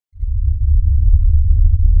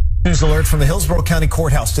News alert from the Hillsborough County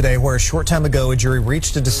Courthouse today, where a short time ago a jury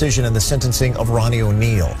reached a decision in the sentencing of Ronnie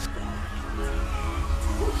O'Neal.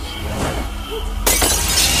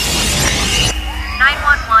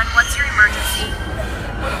 911, what's your emergency?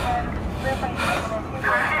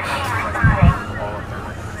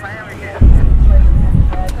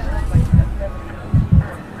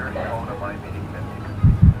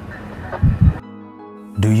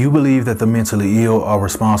 Do you believe that the mentally ill are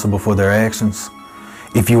responsible for their actions?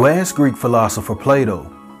 If you ask Greek philosopher Plato,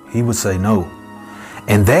 he would say no.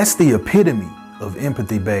 And that's the epitome of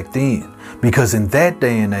empathy back then, because in that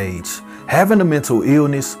day and age, having a mental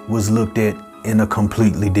illness was looked at in a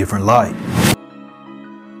completely different light.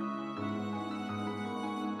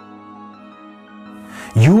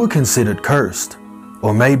 You were considered cursed,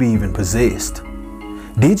 or maybe even possessed.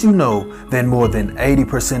 Did you know that more than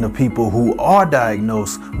 80% of people who are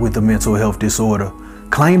diagnosed with a mental health disorder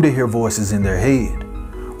claim to hear voices in their head,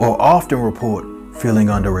 or often report feeling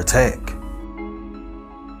under attack?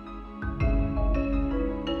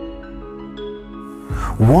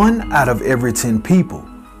 One out of every 10 people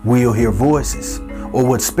will hear voices, or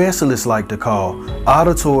what specialists like to call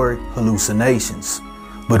auditory hallucinations.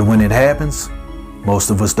 But when it happens, most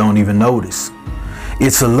of us don't even notice.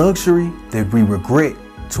 It's a luxury that we regret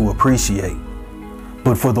to appreciate.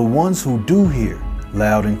 But for the ones who do hear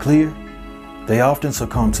loud and clear, they often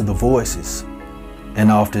succumb to the voices and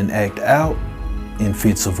often act out in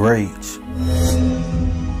fits of rage.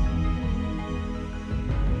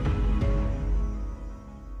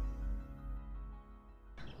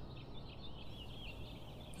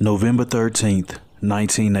 November 13th,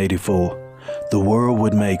 1984, the world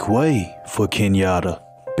would make way for Kenyatta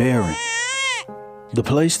Barron. The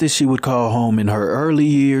place that she would call home in her early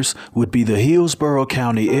years would be the Hillsborough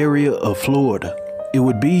County area of Florida. It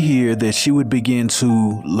would be here that she would begin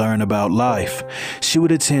to learn about life. She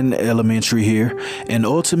would attend elementary here and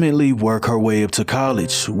ultimately work her way up to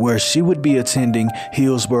college, where she would be attending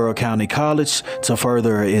Hillsborough County College to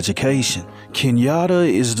further her education. Kenyatta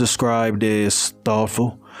is described as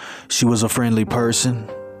thoughtful. She was a friendly person.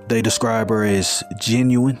 They describe her as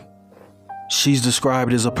genuine. She's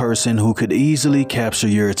described as a person who could easily capture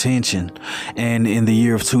your attention, and in the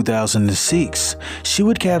year of 2006, she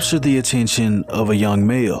would capture the attention of a young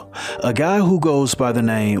male, a guy who goes by the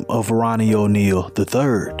name of Ronnie O'Neal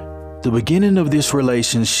III. The beginning of this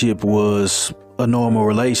relationship was a normal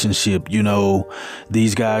relationship. You know,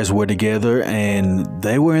 these guys were together and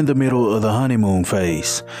they were in the middle of the honeymoon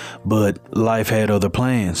phase, but life had other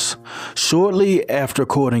plans. Shortly after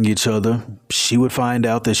courting each other, she would find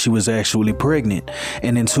out that she was actually pregnant,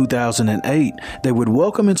 and in 2008, they would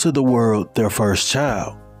welcome into the world their first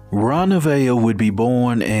child. Ronavea would be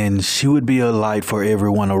born, and she would be a light for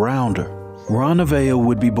everyone around her. Ronavea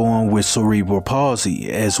would be born with cerebral palsy,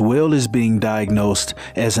 as well as being diagnosed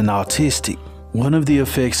as an autistic. One of the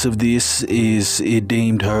effects of this is it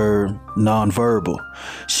deemed her nonverbal.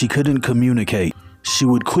 She couldn't communicate. She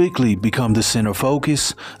would quickly become the center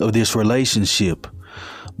focus of this relationship.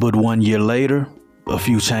 But 1 year later, a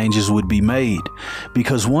few changes would be made,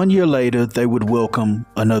 because 1 year later they would welcome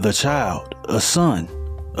another child, a son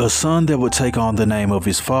that would take on the name of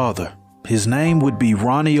his father. His name would be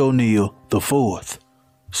Ronnie O'Neal IV.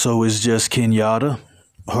 So it's just Kenyatta,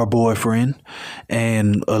 her boyfriend,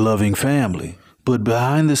 and a loving family. But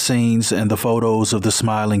behind the scenes and the photos of the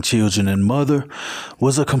smiling children and mother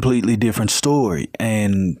was a completely different story,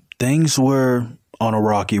 and things were on a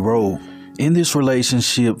rocky road. In this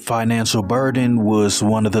relationship, financial burden was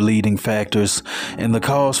one of the leading factors and the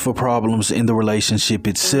cause for problems in the relationship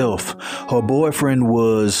itself. Her boyfriend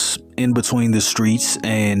was in between the streets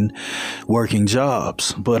and working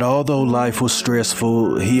jobs, but although life was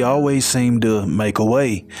stressful, he always seemed to make a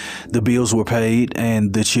way. The bills were paid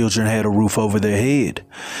and the children had a roof over their head,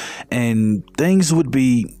 and things would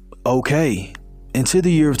be okay into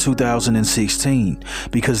the year of 2016,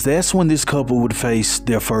 because that's when this couple would face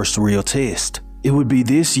their first real test. It would be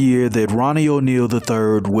this year that Ronnie O'Neal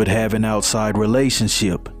III would have an outside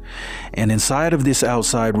relationship, and inside of this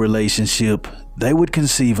outside relationship, they would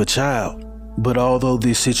conceive a child. But although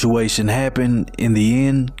this situation happened, in the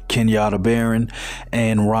end, Kenyatta Barron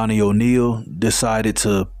and Ronnie O'Neal decided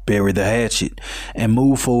to bury the hatchet and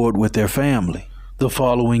move forward with their family. The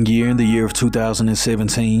following year, in the year of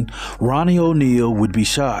 2017, Ronnie O'Neal would be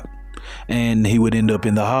shot, and he would end up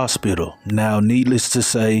in the hospital. Now, needless to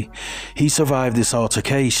say, he survived this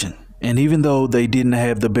altercation. And even though they didn't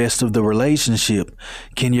have the best of the relationship,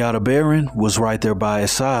 Kenyatta Barron was right there by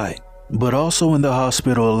his side. But also in the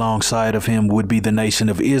hospital alongside of him would be the Nation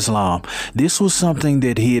of Islam. This was something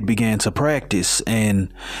that he had began to practice,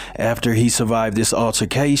 and after he survived this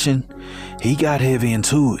altercation, he got heavy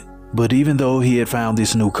into it. But even though he had found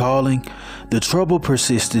this new calling, the trouble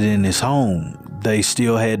persisted in his home. They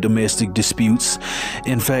still had domestic disputes.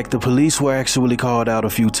 In fact, the police were actually called out a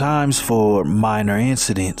few times for minor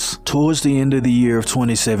incidents. Towards the end of the year of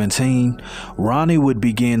 2017, Ronnie would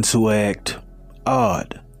begin to act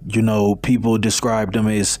odd. You know, people described him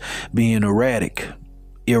as being erratic,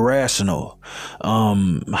 irrational,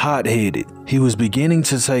 hot-headed. He was beginning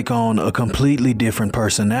to take on a completely different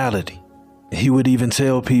personality. He would even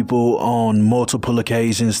tell people on multiple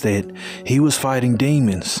occasions that he was fighting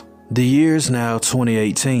demons. The year is now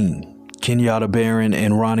 2018. Kenyatta Barron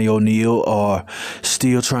and Ronnie O'Neal are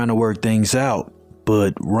still trying to work things out,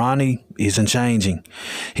 but Ronnie isn't changing.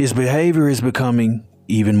 His behavior is becoming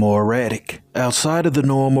even more erratic. Outside of the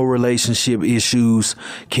normal relationship issues,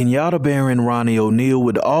 Kenyatta Barron and Ronnie O'Neal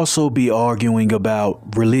would also be arguing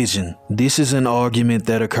about religion. This is an argument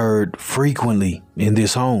that occurred frequently in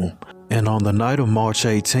this home. And on the night of March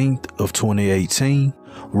 18th of 2018,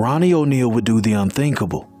 Ronnie O'Neal would do the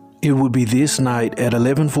unthinkable. It would be this night at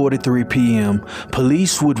 11:43 p.m.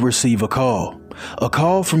 police would receive a call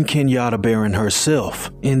from Kenyatta Barron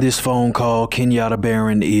herself. In this phone call, Kenyatta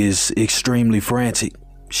Barron is extremely frantic.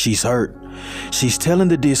 She's hurt. She's telling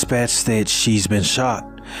the dispatch that she's been shot,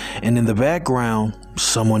 and in the background,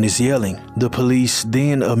 someone is yelling. The police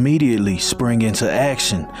then immediately spring into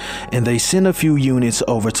action, and they send a few units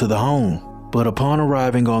over to the home. But upon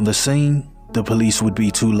arriving on the scene, the police would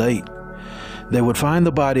be too late. They would find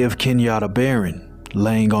the body of Kenyatta Barron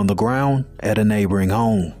laying on the ground at a neighboring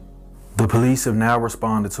home. The police have now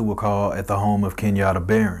responded to a call at the home of Kenyatta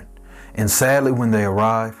Barron, and sadly when they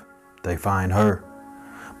arrive, they find her.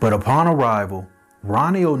 But upon arrival,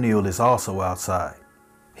 Ronnie O'Neal is also outside.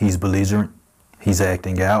 He's belligerent, he's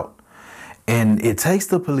acting out, and it takes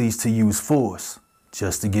the police to use force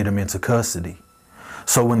just to get him into custody.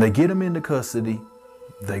 So when they get him into custody,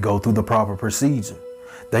 they go through the proper procedure.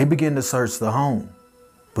 They begin to search the home,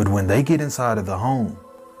 but when they get inside of the home,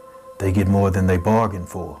 they get more than they bargained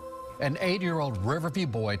for. An 8-year-old Riverview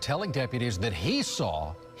boy telling deputies that he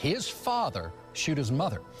saw his father shoot his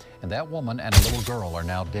mother, and that woman and a little girl are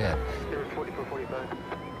now dead.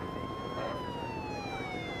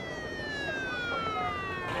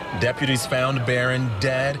 Deputies found Barron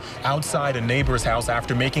dead outside a neighbor's house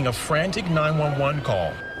after making a frantic 911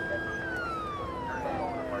 call.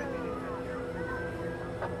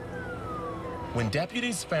 When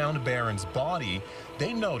deputies found Barron's body,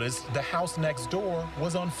 they noticed the house next door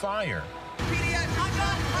was on fire.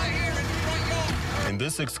 In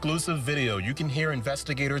this exclusive video, you can hear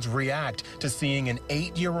investigators react to seeing an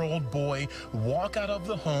 8-year-old boy walk out of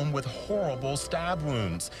the home with horrible stab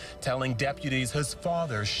wounds, telling deputies his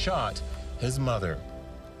father shot his mother.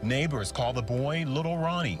 Neighbors call the boy Little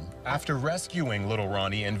Ronnie. After rescuing Little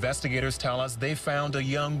Ronnie, investigators tell us they found a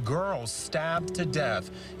young girl stabbed to death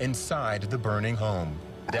inside the burning home.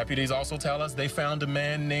 Deputies also tell us they found a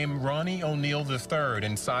man named Ronnie O'Neal III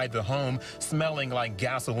inside the home, smelling like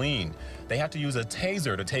gasoline. They had to use a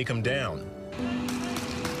taser to take him down.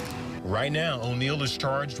 Right now, O'Neal is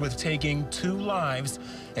charged with taking 2 lives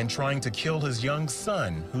and trying to kill his young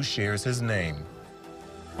son, who shares his name.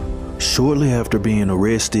 Shortly after being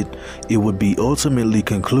arrested, it would be ultimately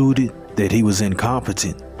concluded that he was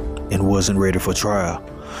incompetent and wasn't ready for trial,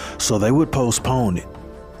 so they would postpone it.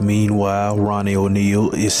 Meanwhile, Ronnie O'Neal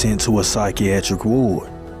is sent to a psychiatric ward,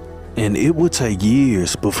 and it would take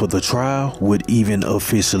years before the trial would even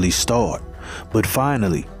officially start. But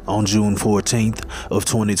finally, on June 14th of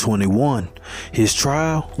 2021, his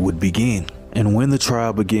trial would begin. And when the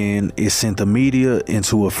trial began, it sent the media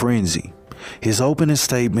into a frenzy. His opening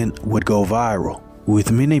statement would go viral,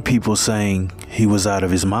 with many people saying he was out of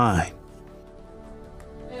his mind.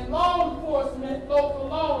 And local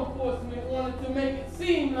law enforcement wanted to make it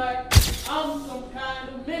seem like I'm some kind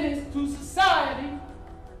of menace to society.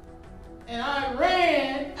 And I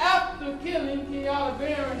ran after killing Kenyatta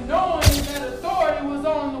Barron, knowing that authority was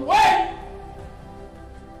on the way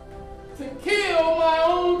to kill my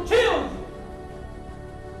own children.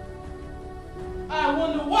 I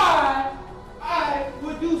wonder why I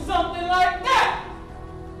would do something like that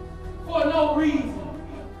for no reason.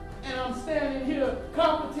 And I'm standing here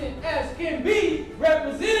competent as can be,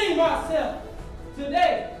 representing myself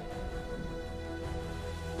today.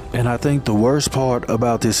 And I think the worst part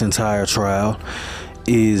about this entire trial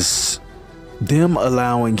is them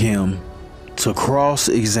allowing him to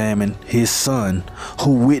cross-examine his son,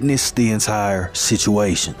 who witnessed the entire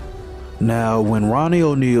situation. Now, when Ronnie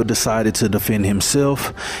O'Neal decided to defend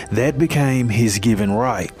himself, that became his given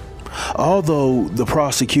right. Although the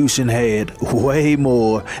prosecution had way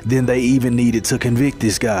more than they even needed to convict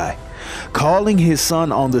this guy. Calling his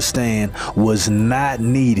son on the stand was not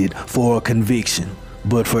needed for a conviction,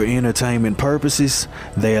 but for entertainment purposes,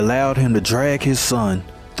 they allowed him to drag his son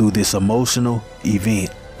through this emotional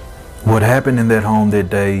event. What happened in that home that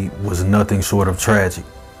day was nothing short of tragic.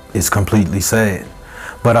 It's completely sad.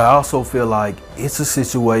 But I also feel like it's a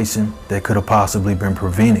situation that could have possibly been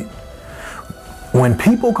prevented. When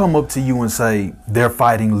people come up to you and say they're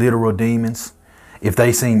fighting literal demons, if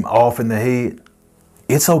they seem off in the head,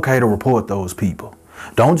 it's okay to report those people.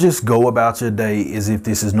 Don't just go about your day as if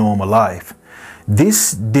this is normal life.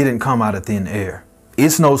 This didn't come out of thin air.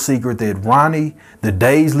 It's no secret that Ronnie, the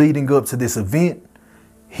days leading up to this event,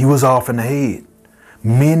 he was off in the head.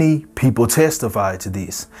 Many people testified to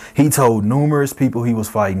this. He told numerous people he was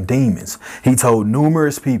fighting demons. He told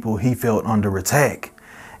numerous people he felt under attack.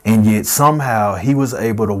 And yet somehow he was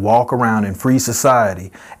able to walk around in free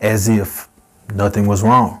society as if nothing was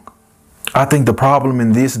wrong. I think the problem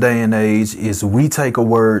in this day and age is we take a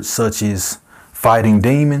word such as fighting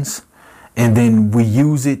demons and then we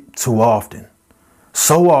use it too often.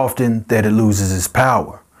 So often that it loses its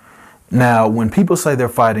power. Now, when people say they're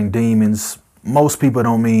fighting demons, most people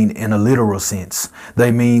don't mean in a literal sense.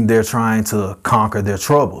 They mean they're trying to conquer their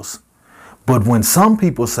troubles. But when some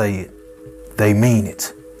people say it, they mean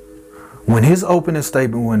it. When his opening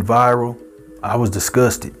statement went viral, I was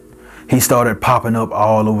disgusted. He started popping up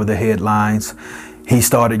all over the headlines. He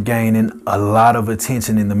started gaining a lot of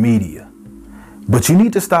attention in the media. But you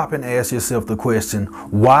need to stop and ask yourself the question,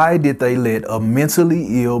 why did they let a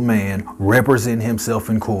mentally ill man represent himself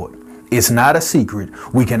in court? It's not a secret.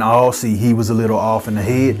 We can all see he was a little off in the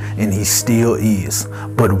head, and he still is.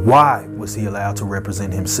 But why was he allowed to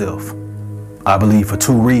represent himself? I believe for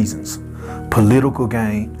two reasons: political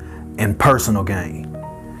gain and personal gain.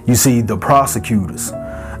 You see, the prosecutors,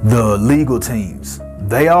 the legal teams,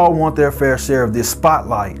 they all want their fair share of this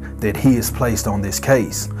spotlight that he has placed on this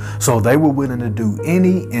case. So they were willing to do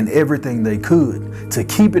any and everything they could to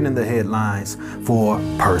keep it in the headlines for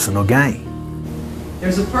personal gain.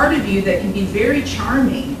 There's a part of you that can be very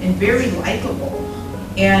charming and very likable.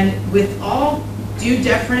 And with all due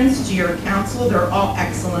deference to your counsel, they're all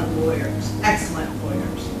excellent lawyers, excellent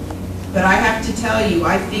lawyers. But I have to tell you,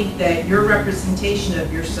 I think that your representation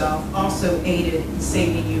of yourself also aided in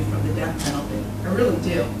saving you from the death penalty. I really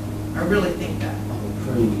do. I really think that.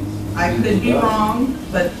 I could be wrong,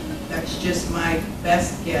 but that's just my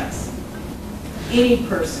best guess. Any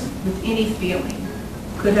person with any feeling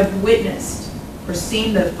could have witnessed or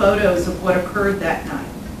seen the photos of what occurred that night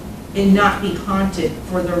and not be haunted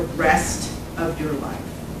for the rest of your life.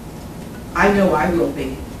 I know I will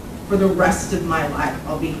be. For the rest of my life,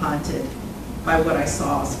 I'll be haunted by what I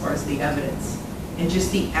saw as far as the evidence and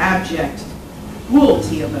just the abject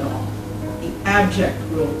cruelty of it all. The abject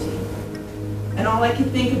cruelty. And all I could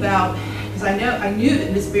think about, because I knew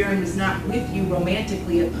that Miss Barron was not with you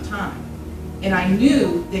romantically at the time. And I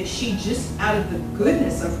knew that she just out of the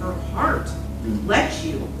goodness of her heart let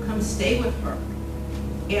you come stay with her.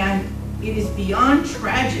 And it is beyond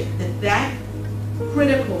tragic that that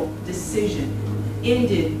critical decision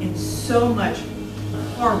ended in so much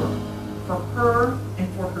horror for her and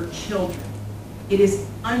for her children. It is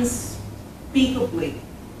unspeakably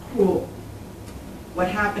cruel what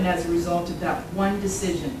happened as a result of that one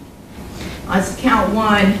decision. On count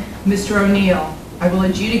one, Mr. O'Neal, I will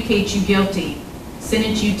adjudicate you guilty,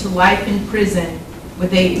 sentence you to life in prison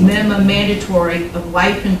with a minimum mandatory of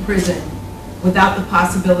life in prison without the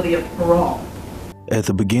possibility of parole. At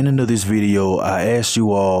the beginning of this video, I asked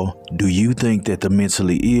you all, do you think that the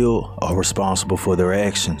mentally ill are responsible for their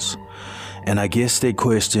actions? And I guess that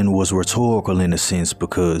question was rhetorical in a sense,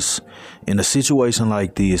 because in a situation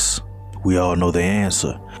like this, we all know the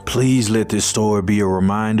answer. Please let this story be a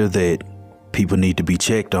reminder that people need to be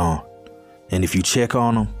checked on. And if you check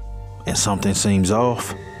on them and something seems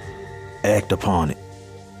off, act upon it,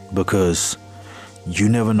 because you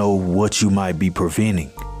never know what you might be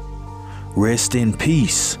preventing. Rest in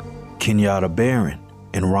peace, Kenyatta Barron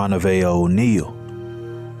and Ronnie O'Neal.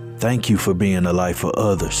 Thank you for being a light for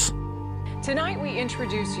others. Tonight we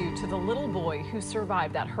introduce you to the little boy who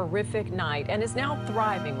survived that horrific night and is now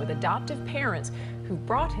thriving with adoptive parents who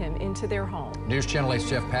brought him into their home. News Channel 8's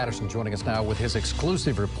Jeff Patterson joining us now with his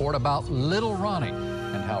exclusive report about little Ronnie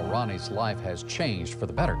and how Ronnie's life has changed for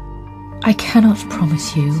the better. I cannot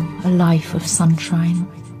promise you a life of sunshine.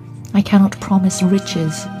 I cannot promise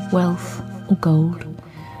riches, wealth, or gold.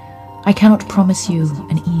 I cannot promise you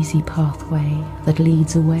an easy pathway that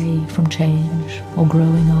leads away from change or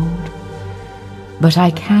growing old, but I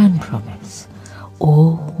can promise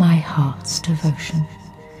all my heart's devotion,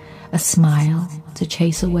 a smile to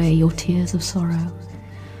chase away your tears of sorrow,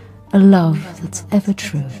 a love that's ever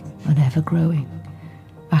true and ever growing,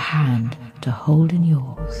 a hand to hold in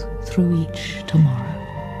yours through each tomorrow.